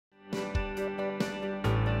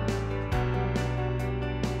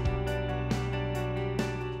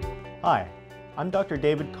Hi, I'm Dr.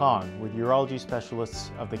 David Kang with Urology Specialists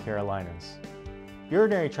of the Carolinas.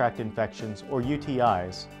 Urinary tract infections, or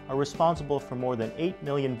UTIs, are responsible for more than 8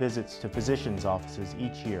 million visits to physicians' offices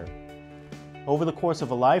each year. Over the course of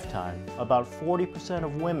a lifetime, about 40%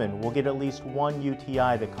 of women will get at least one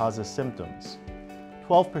UTI that causes symptoms.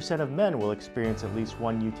 12% of men will experience at least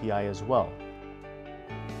one UTI as well.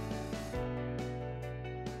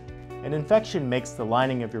 An infection makes the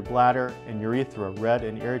lining of your bladder and urethra red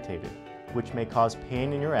and irritated, which may cause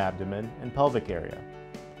pain in your abdomen and pelvic area.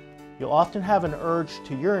 You'll often have an urge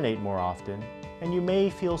to urinate more often, and you may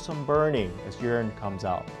feel some burning as urine comes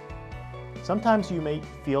out. Sometimes you may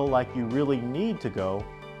feel like you really need to go,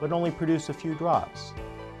 but only produce a few drops.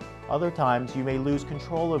 Other times you may lose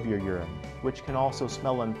control of your urine, which can also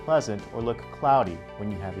smell unpleasant or look cloudy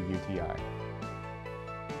when you have a UTI.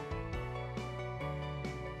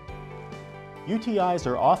 UTIs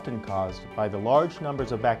are often caused by the large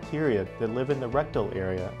numbers of bacteria that live in the rectal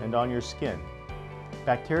area and on your skin.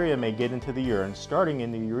 Bacteria may get into the urine starting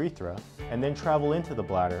in the urethra and then travel into the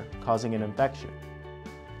bladder, causing an infection.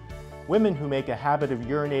 Women who make a habit of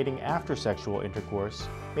urinating after sexual intercourse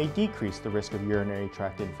may decrease the risk of urinary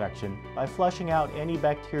tract infection by flushing out any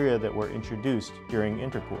bacteria that were introduced during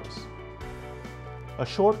intercourse. A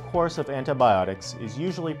short course of antibiotics is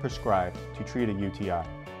usually prescribed to treat a UTI.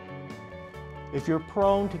 If you're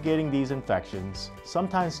prone to getting these infections,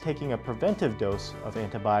 sometimes taking a preventive dose of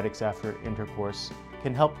antibiotics after intercourse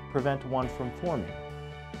can help prevent one from forming.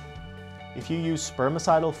 If you use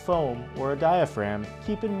spermicidal foam or a diaphragm,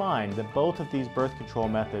 keep in mind that both of these birth control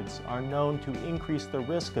methods are known to increase the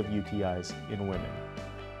risk of UTIs in women.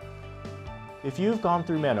 If you've gone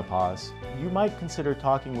through menopause, you might consider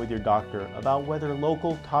talking with your doctor about whether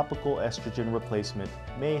local topical estrogen replacement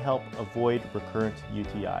may help avoid recurrent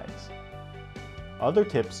UTIs. Other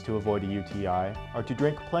tips to avoid a UTI are to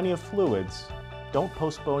drink plenty of fluids, don't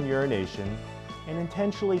postpone urination, and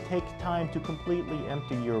intentionally take time to completely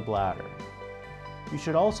empty your bladder. You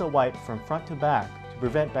should also wipe from front to back to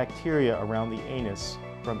prevent bacteria around the anus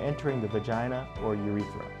from entering the vagina or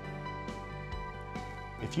urethra.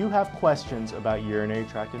 If you have questions about urinary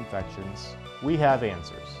tract infections, we have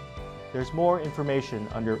answers. There's more information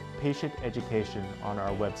under Patient Education on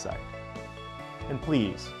our website. And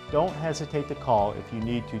please, don't hesitate to call if you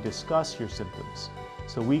need to discuss your symptoms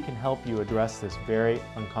so we can help you address this very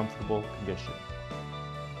uncomfortable condition.